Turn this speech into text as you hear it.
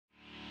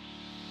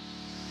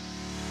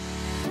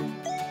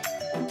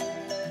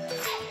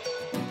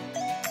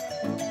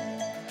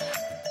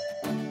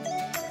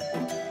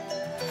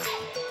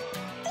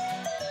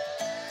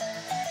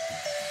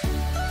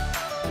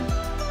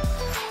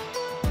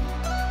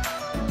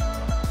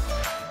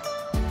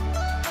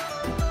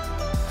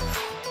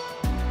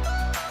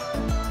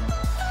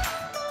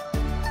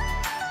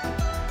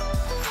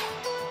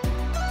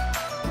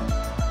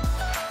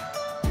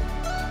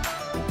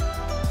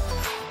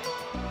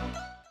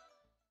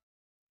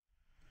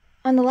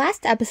On the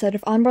last episode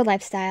of Onboard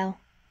Lifestyle,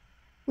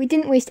 we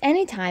didn't waste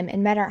any time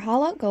and met our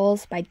haul-out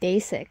goals by day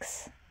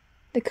 6.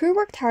 The crew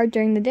worked hard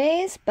during the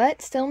days,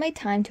 but still made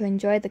time to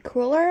enjoy the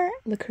cooler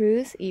La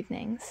Cruz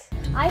evenings.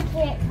 I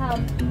can't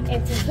come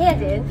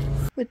empty-handed.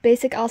 With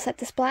Basic all set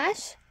to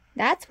splash,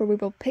 that's where we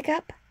will pick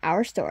up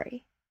our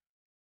story.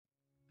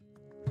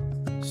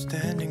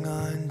 Standing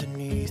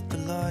underneath the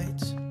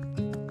lights,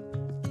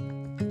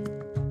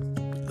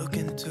 look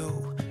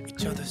into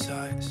each other's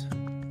eyes.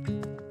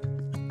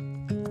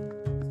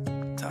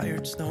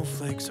 Tired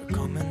snowflakes are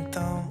coming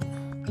down,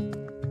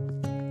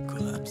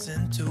 collapse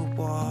into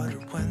water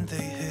when they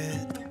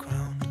hit the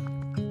ground.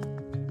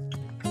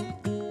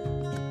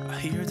 I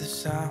hear the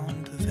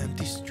sound of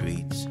empty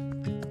streets.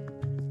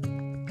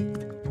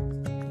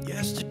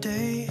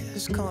 Yesterday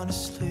has gone to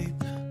sleep,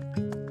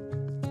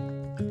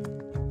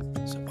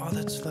 so all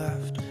that's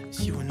left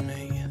is you and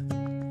me.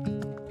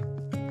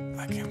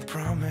 I can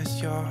promise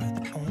you're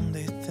the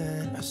only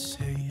thing I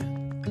see.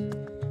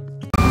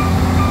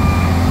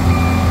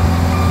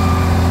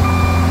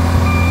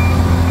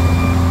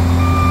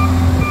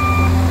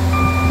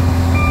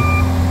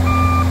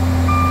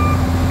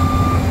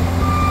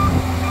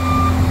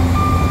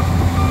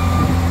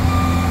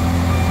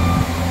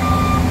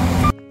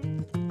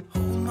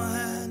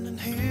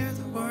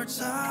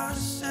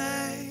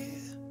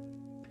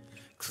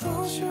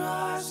 Close your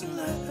eyes and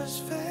let us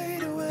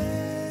fade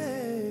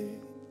away.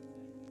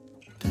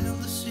 Build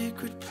a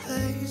secret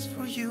place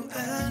for you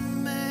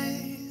and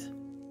me.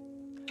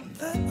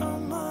 Let our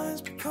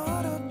minds be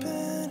caught up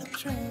in a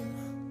dream.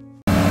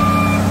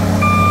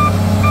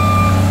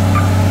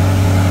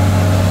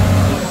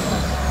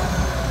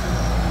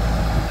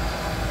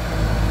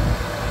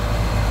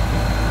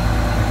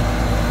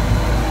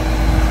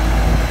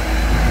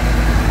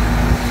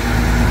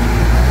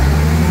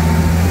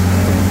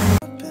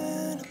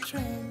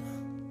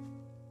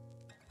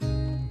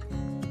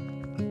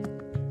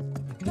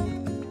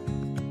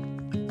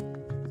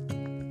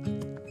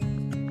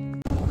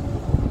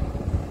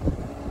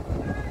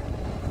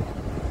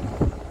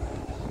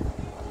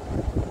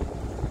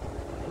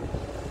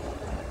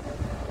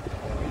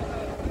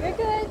 You're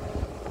good.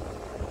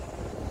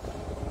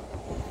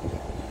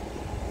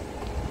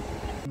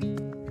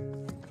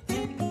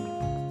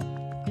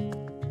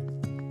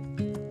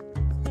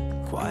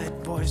 Quiet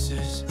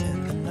voices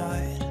in the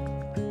night.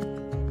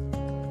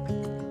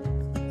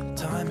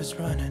 Time is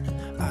running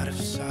out of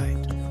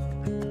sight.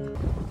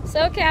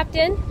 So,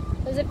 Captain,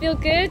 does it feel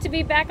good to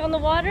be back on the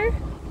water?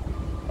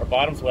 Our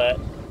bottom's wet.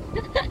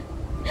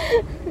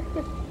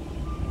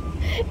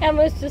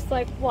 Emma's just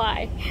like,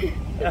 why?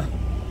 Yeah.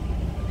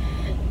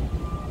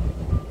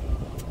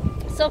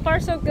 So far,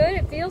 so good.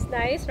 It feels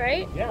nice,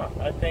 right? Yeah,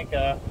 I think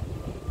we're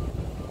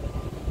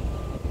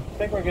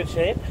in good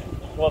shape.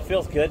 Well, it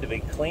feels good to be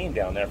clean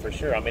down there for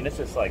sure. I mean, it's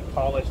just like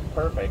polished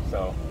perfect,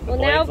 so the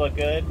blades look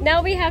good.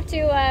 Now we have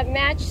to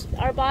match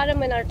our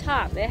bottom and our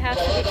top. It has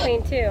to be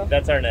clean too.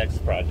 That's our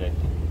next project.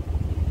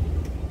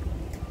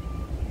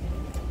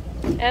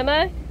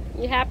 Emma,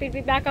 you happy to be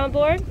back on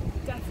board?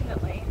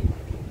 Definitely.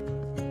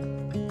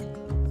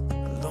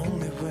 A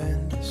lonely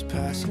wind is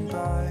passing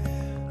by,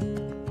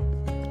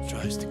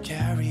 tries to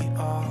carry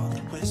all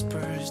the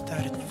whispers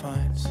that it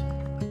finds.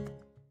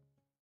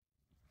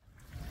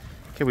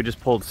 Okay, we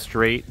just pulled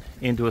straight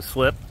into a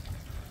slip.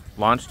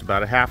 Launched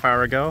about a half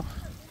hour ago.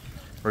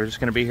 We're just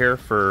gonna be here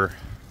for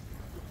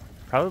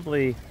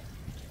probably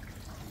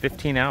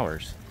 15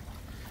 hours.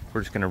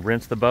 We're just gonna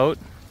rinse the boat,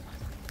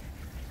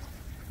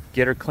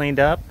 get her cleaned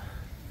up,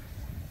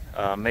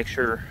 make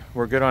sure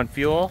we're good on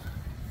fuel,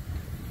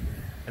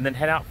 and then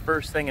head out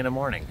first thing in the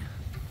morning.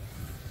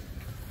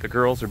 The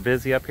girls are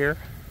busy up here,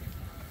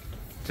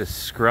 just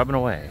scrubbing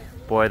away.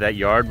 Boy, that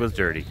yard was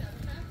dirty.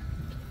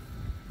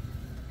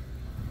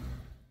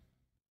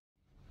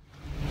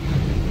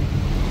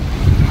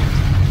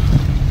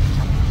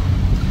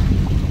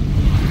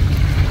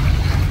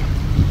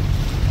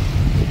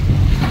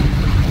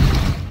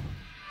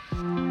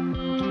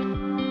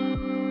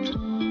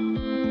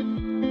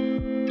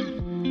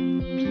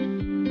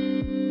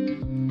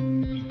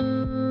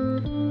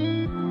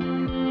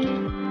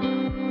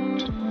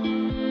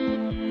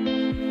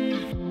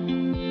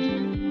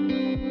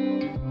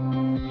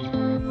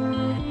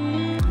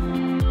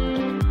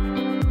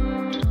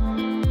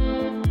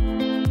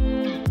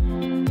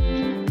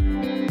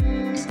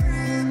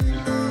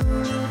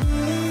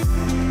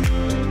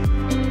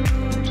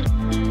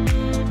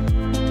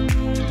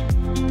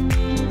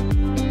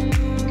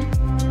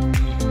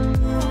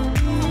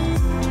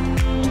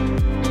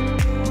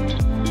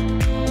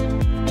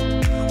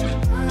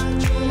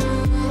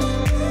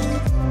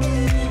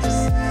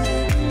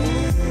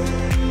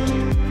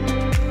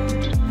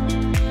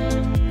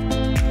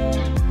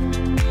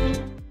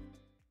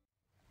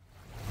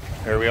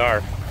 Here we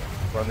are.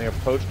 We're on the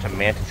approach to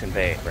Mantecan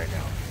Bay right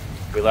now.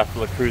 We left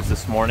La Cruz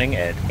this morning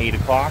at 8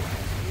 o'clock,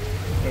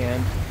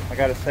 and I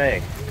gotta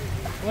say,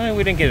 well,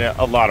 we didn't get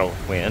a lot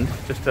of wind,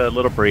 just a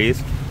little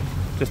breeze,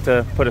 just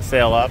to put a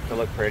sail up to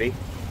look pretty.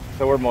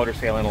 So we're motor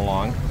sailing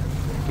along.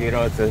 You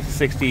know, it's a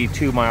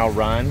 62-mile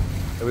run.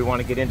 that we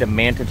want to get into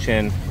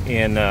Mantichin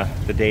in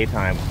the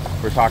daytime.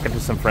 We're talking to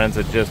some friends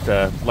that just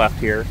left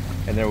here,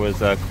 and there was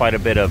quite a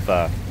bit of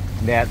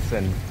nets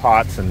and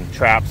pots and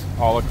traps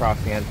all across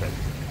the entrance.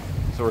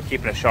 So we're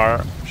keeping a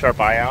sharp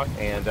eye out,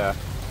 and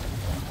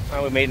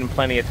well, we made in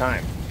plenty of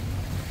time.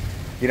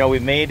 You know, we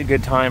made a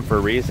good time for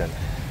a reason.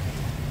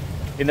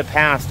 In the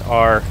past,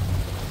 our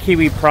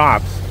kiwi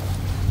props,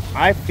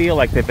 I feel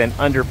like they've been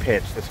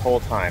underpitched this whole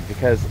time,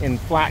 because in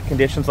flat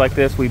conditions like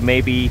this, we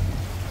maybe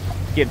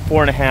get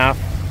 4.5,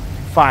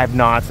 5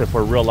 knots if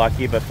we're real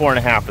lucky, but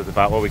 4.5 is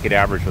about what we could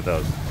average with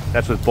those.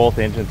 That's with both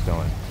engines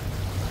going.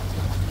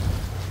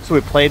 So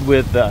we played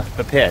with the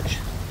pitch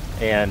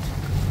and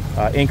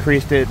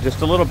increased it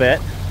just a little bit,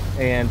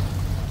 and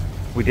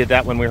we did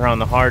that when we were on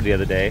the hard the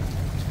other day,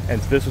 and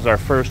so this was our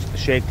first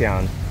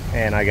shakedown,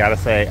 and I gotta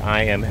say,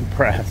 I am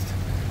impressed.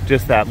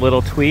 Just that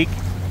little tweak,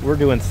 we're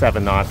doing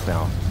 7 knots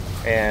now,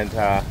 and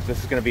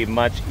this is going to be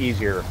much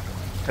easier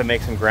to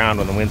make some ground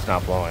when the wind's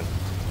not blowing.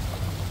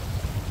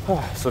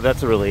 So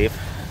that's a relief.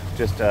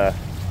 Just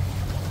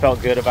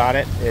felt good about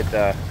it.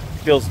 It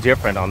feels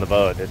different on the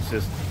boat. It's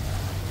just,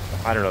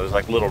 I don't know, there's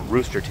like little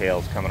rooster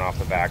tails coming off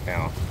the back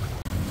now.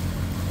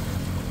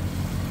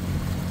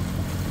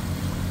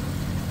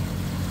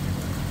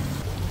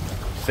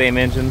 Same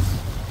engines,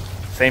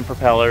 same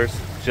propellers,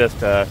 just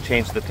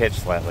changed the pitch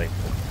slightly.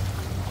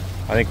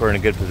 I think we're in a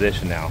good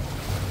position now.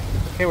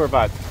 Okay, we're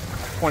about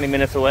 20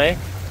 minutes away.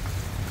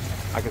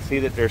 I can see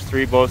that there's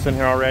 3 boats in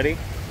here already.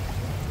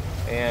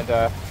 And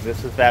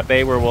this is that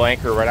bay where we'll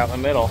anchor right out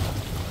in the middle.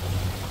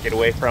 Get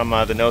away from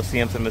the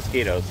no-see-ums and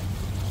mosquitoes.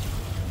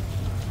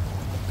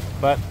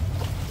 But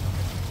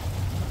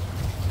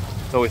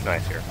it's always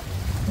nice here.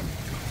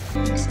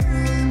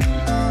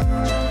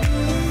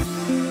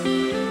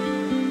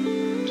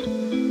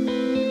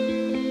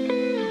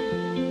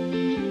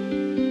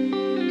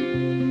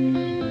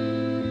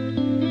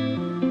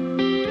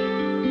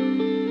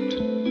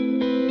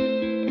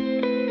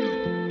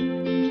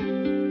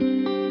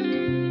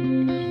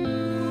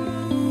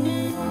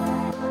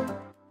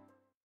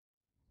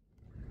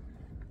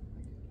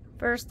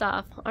 First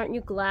off, aren't you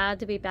glad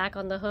to be back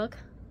on the hook?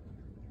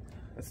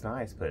 It's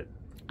nice, but...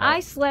 I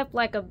slept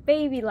like a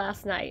baby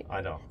last night. I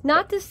know.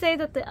 Not to say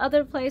that the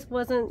other place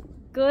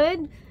wasn't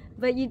good,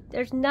 but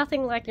there's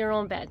nothing like your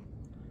own bed.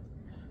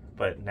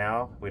 But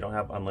now we don't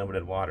have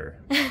unlimited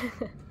water.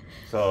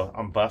 So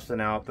I'm busting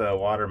out the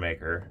water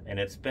maker, and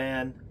it's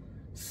been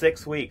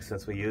 6 weeks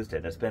since we used it.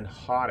 And it's been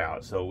hot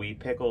out, so we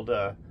pickled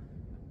the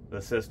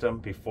system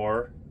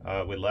before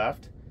we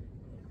left.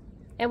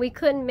 And we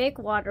couldn't make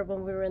water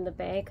when we were in the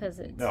bay because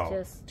it's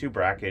just too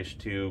brackish,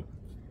 it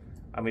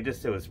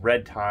was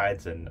red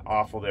tides and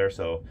awful there,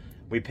 so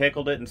we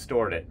pickled it and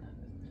stored it.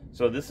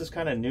 So this is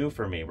kind of new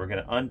for me. We're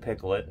going to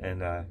unpickle it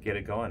and get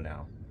it going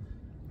now.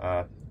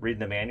 Reading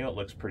the manual, it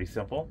looks pretty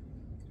simple,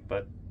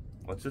 but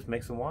let's just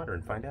make some water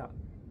and find out.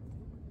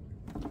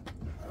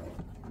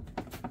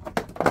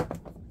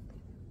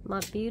 My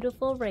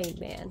beautiful Rain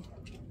Man.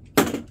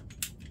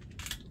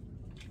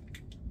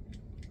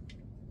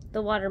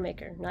 The water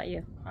maker, not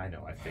you. I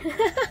know, I figured.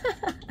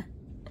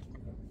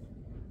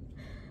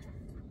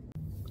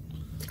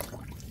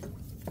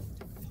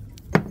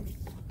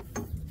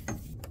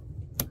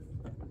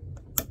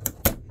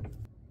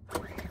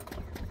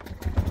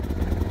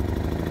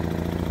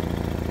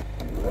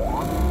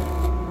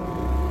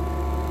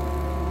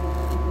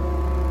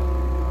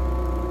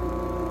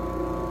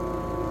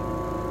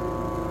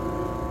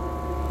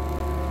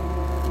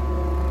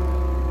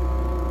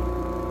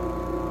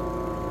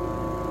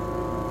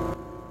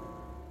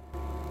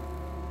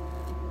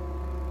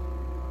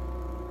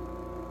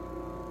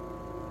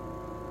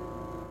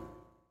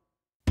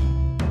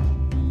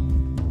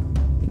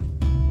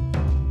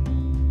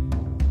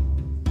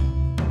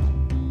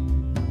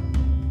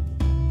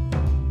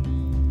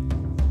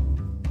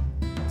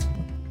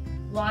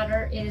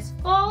 Water is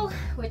full,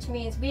 which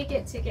means we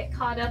get to get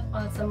caught up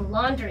on some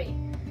laundry.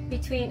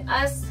 Between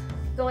us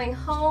going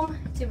home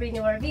to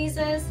renew our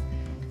visas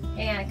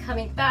and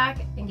coming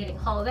back and getting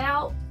hauled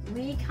out,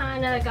 we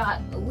kind of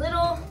got a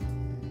little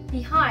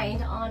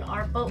behind on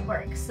our boat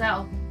work.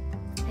 So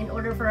in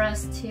order for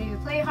us to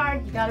play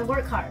hard, you gotta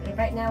work hard. And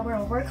right now we're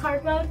in work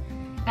hard mode.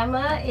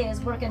 Emma is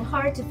working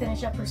hard to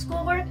finish up her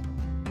schoolwork.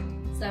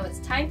 So it's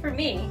time for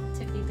me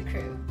to feed the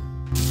crew.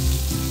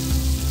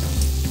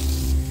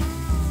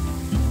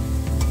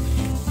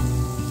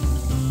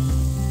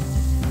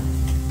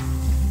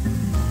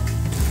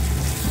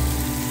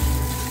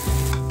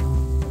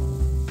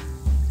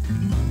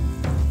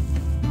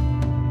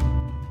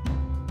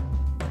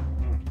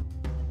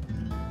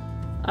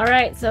 All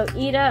right, so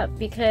eat up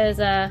because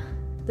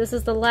this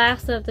is the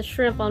last of the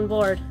shrimp on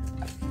board.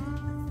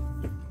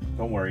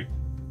 Don't worry,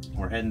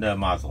 we're heading to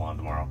Mazatlán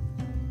tomorrow.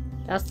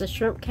 That's the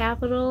shrimp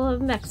capital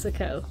of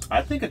Mexico.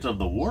 I think it's of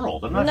the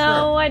world. I'm not sure.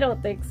 No, I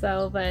don't think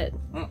so, but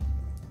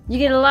you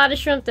get a lot of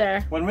shrimp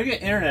there. When we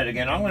get internet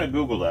again, I'm going to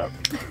Google that.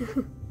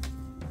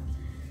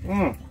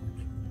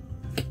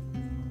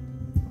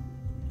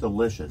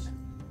 Delicious.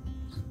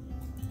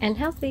 And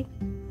healthy.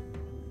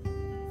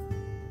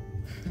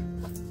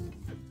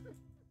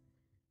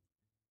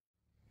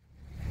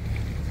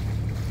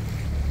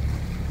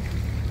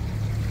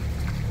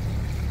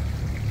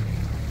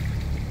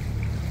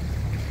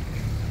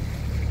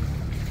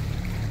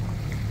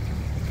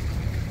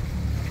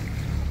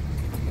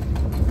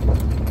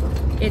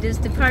 It is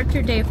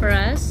departure day for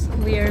us.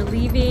 We are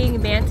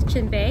leaving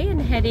Mantichin Bay and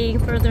heading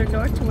further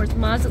north towards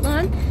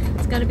Mazatlán.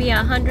 It's going to be a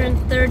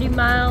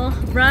 130-mile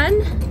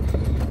run.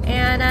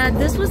 And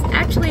this was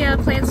actually a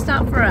planned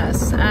stop for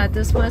us.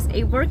 This was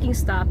a working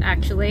stop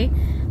actually,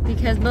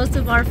 because most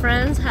of our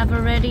friends have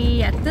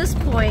already at this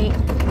point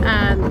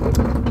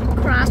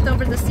crossed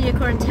over the Sea of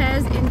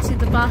Cortez into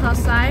the Baja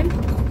side.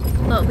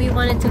 But we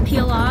wanted to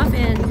peel off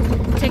and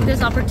take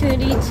this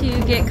opportunity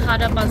to get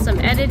caught up on some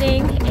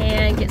editing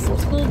and get some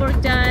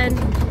schoolwork done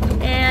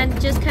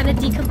and just kind of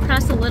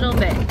decompress a little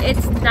bit.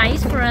 It's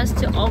nice for us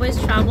to always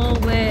travel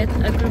with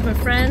a group of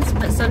friends,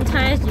 but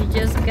sometimes you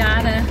just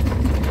gotta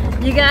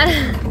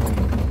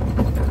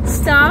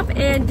stop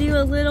and do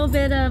a little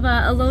bit of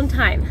alone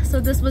time. So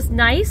this was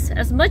nice.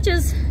 As much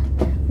as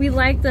we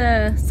like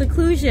the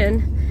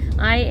seclusion,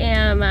 I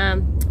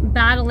am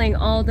battling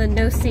all the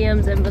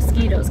no-see-ums and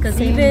mosquitoes, because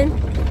even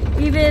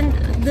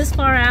this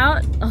far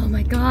out, oh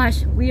my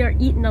gosh, we are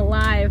eaten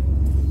alive.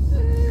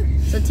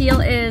 So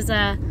Teal is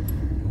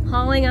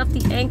hauling up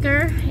the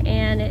anchor,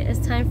 and it is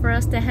time for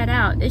us to head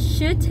out. It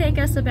should take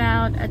us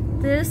about,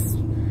 at this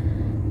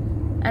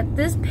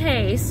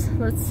pace,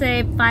 let's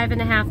say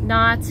 5.5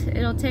 knots,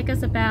 it'll take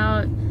us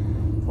about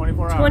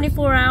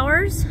 24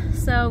 hours.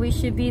 So we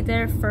should be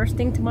there first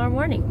thing tomorrow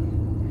morning.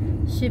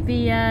 Should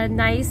be a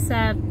nice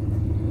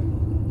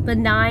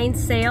benign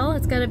sail.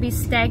 It's going to be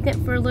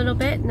stagnant for a little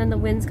bit, and then the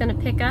wind's going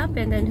to pick up,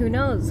 and then who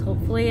knows,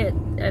 hopefully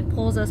it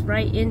pulls us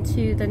right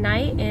into the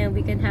night and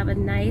we can have a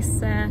nice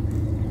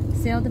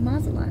sail to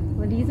Mazatlán.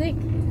 What do you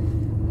think?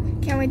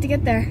 Can't wait to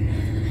get there.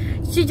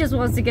 She just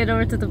wants to get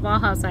over to the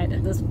Baja side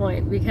at this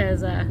point,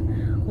 because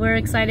we're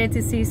excited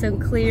to see some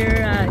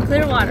clear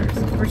waters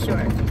for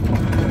sure.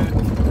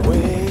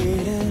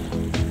 Waiting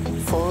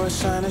for a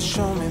sign to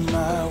show me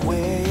my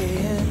way.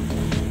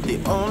 The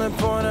only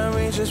point I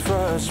reach is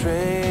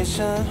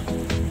frustration,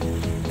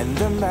 and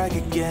then back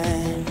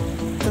again,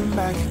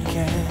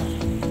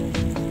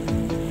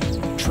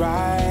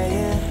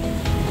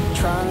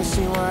 trying to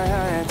see why I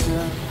had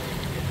to.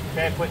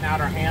 Okay, putting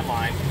out our hand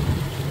line.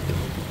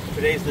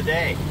 Today's the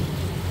day.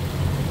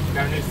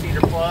 Got a new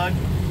cedar plug.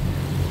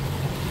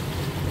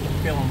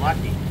 Feeling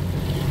lucky.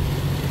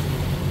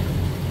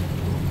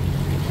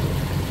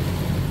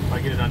 If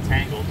I get it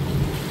untangled.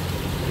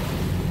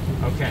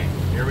 Okay,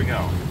 here we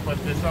go. Put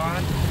this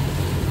on.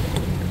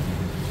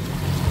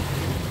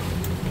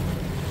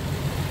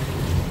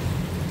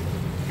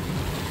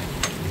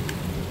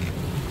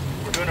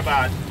 We're doing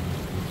about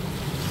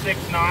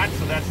 6 knots,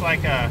 so that's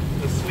like the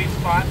sweet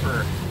spot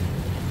for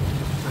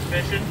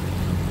fishing.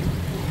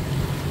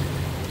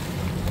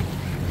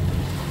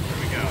 There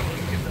we go.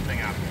 Let's get the thing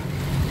out.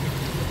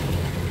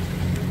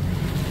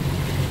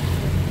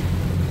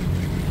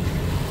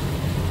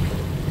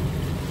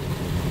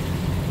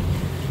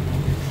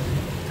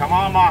 Come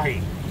on,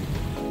 mahi.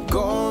 Go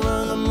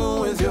on the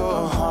moon with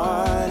your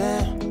heart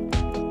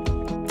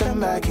and then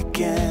back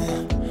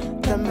again,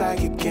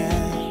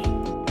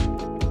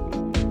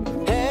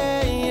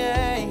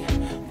 Hey,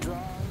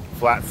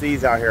 Flat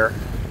seas out here.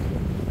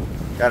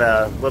 Got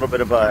a little bit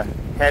of a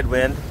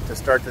headwind to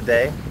start the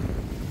day.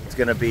 It's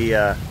going to be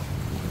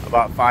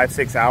about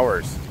 5-6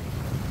 hours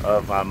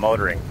of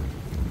motoring,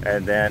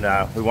 and then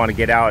we want to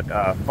get out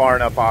far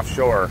enough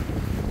offshore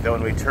that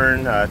when we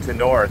turn to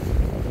north,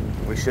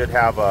 we should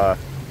have a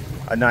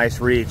nice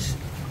reach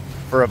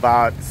for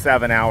about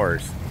 7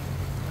 hours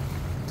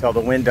till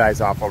the wind dies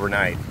off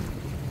overnight.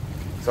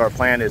 So our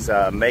plan is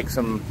make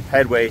some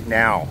headway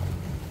now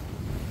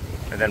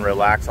and then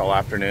relax all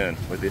afternoon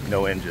with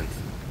no engines.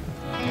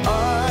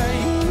 are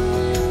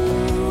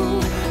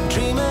you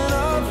dreaming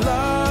of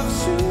love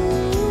soon,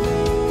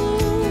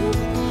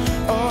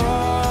 or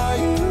are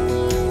you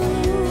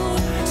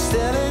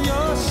still in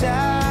your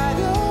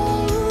shadow?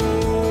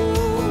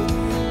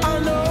 I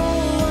know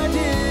I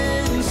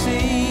didn't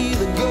see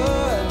the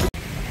good.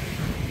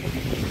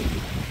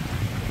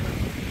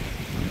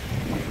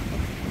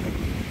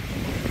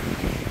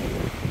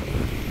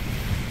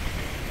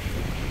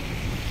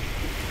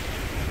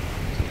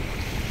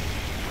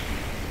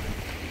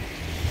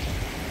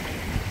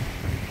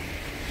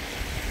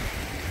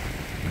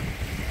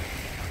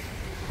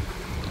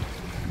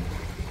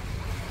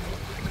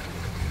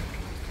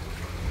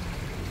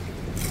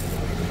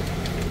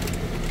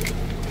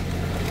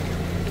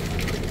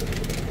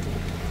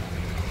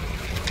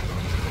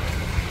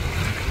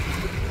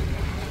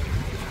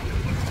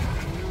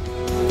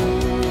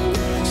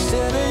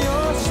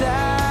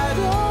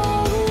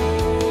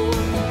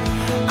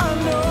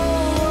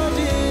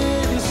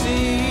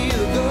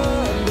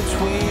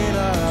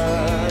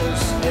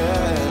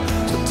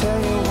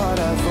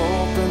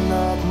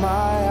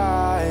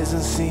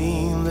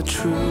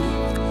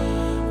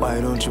 Why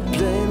don't you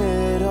blame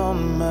it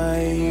on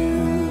my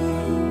youth?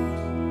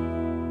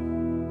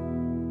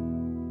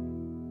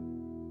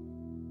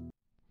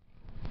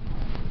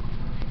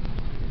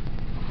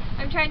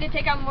 I'm trying to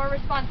take on more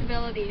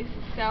responsibilities,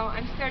 so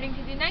I'm starting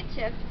to do night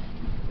shifts.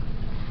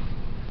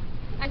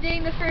 I'm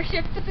doing the first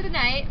shift of the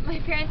night. My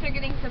parents are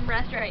getting some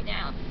rest right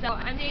now, so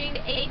I'm doing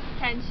the 8 to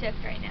 10 shift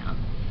right now.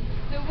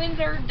 The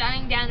winds are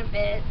dying down a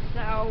bit,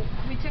 so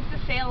we took the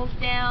sails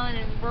down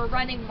and we're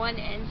running one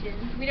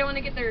engine. We don't want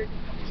to get there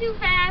too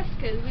fast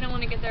because we don't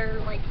want to get there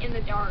like in the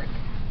dark.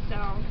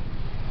 So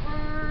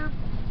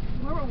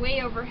we're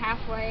way over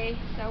halfway,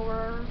 so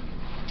we're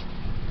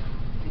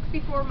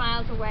 64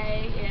 miles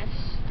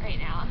away-ish right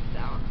now,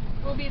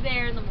 so we'll be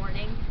there in the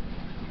morning.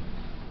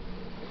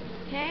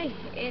 Okay,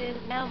 it is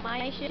now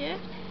my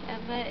shift.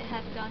 Emma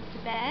has gone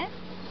to bed.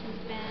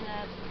 She's been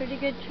a pretty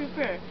good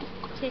trooper,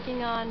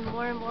 taking on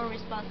more and more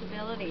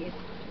responsibilities.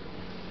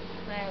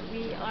 But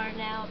we are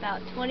now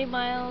about 20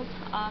 miles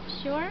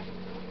offshore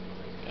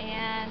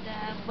and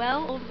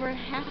well over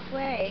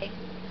halfway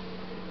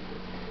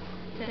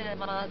to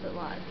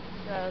Mazatlán.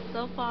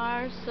 So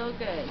far, so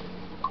good.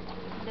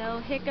 No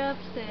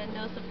hiccups and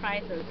no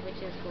surprises,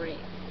 which is great.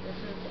 This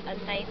is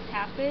a nice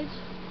halfage,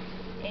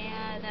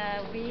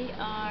 and we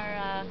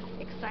are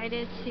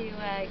excited to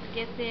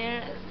get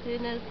there as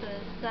soon as the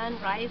sun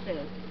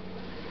rises.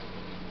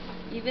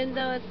 Even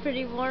though it's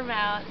pretty warm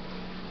out,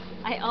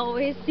 I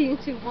always seem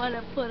to want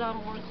to put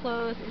on more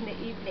clothes in the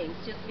evenings,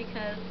 just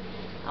because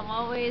I'm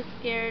always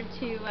scared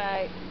to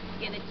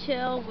get a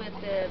chill with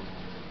the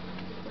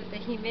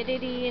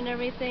humidity and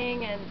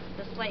everything and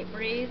the slight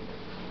breeze.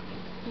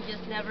 You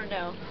just never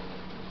know.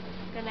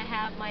 Gonna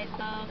have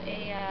myself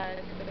a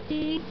cup of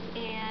tea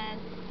and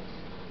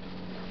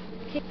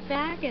kick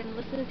back and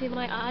listen to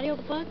my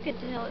audiobook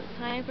until it's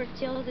time for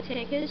Jill to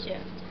take his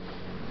shift.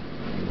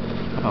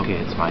 Okay,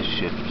 it's my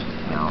shift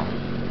now.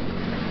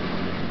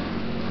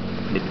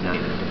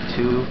 Midnight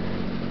 2.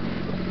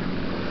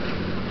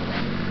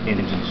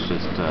 Engine's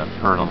just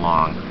purring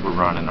along. We're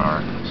running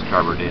our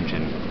starboard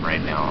engine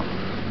right now.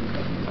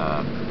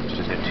 It's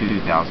just at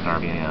 2,000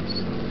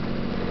 RPMs.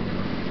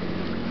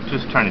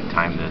 Just trying to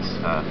time this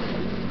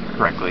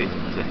correctly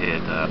to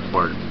hit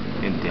port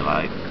in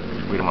daylight.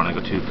 We don't want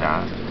to go too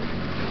fast.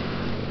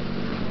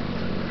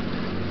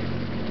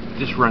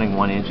 Just running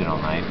one engine all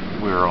night.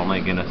 We're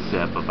only going to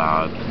sip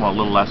about, well, a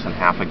little less than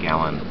half a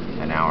gallon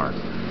an hour.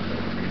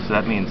 So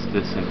that means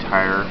this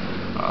entire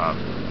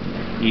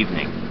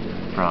evening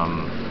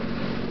from,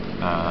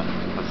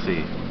 let's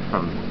see,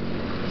 from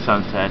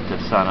sunset to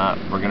sun up,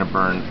 we're going to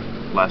burn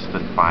less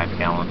than 5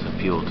 gallons of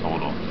fuel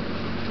total.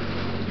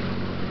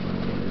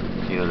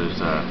 You know, there's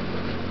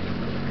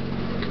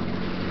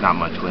not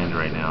much wind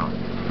right now.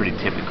 Pretty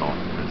typical.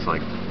 It's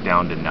like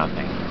down to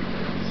nothing.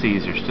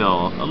 Seas are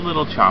still a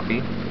little choppy,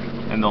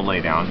 and they'll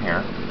lay down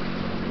here.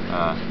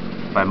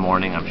 By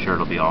morning, I'm sure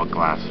it'll be all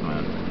glass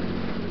smooth.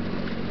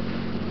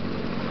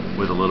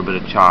 With a little bit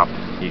of chop,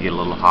 you get a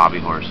little hobby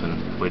horsing,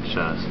 which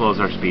slows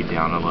our speed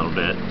down a little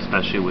bit,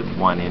 especially with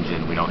one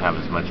engine. We don't have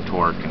as much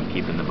torque and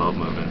keeping the boat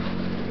moving.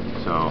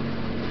 So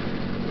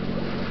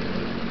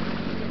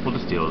we'll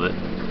just deal with it.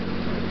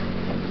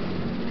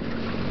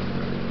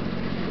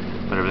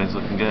 But everything's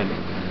looking good.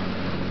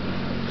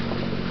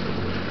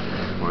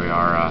 We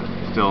are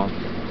still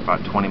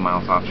about 20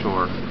 miles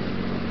offshore,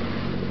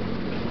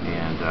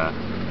 and the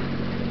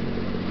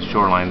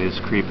shoreline is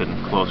creeping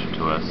closer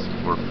to us.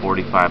 We're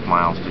 45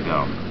 miles to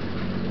go.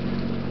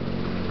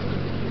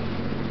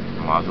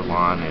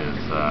 Mazatlán is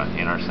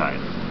in our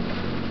sights.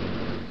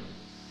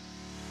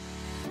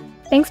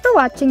 Thanks for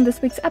watching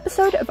this week's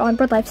episode of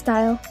Onboard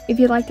Lifestyle. If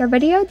you liked our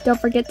video,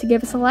 don't forget to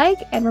give us a like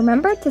and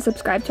remember to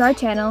subscribe to our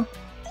channel.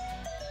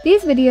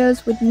 These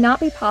videos would not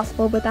be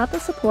possible without the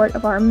support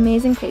of our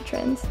amazing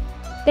patrons.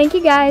 Thank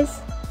you guys!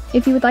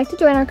 If you would like to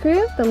join our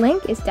crew, the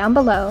link is down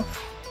below.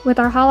 With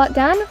our haul out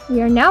done,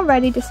 we are now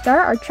ready to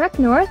start our trek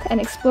north and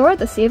explore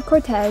the Sea of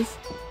Cortez.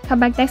 Come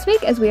back next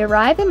week as we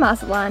arrive in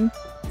Mazatlán.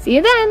 See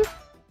you then!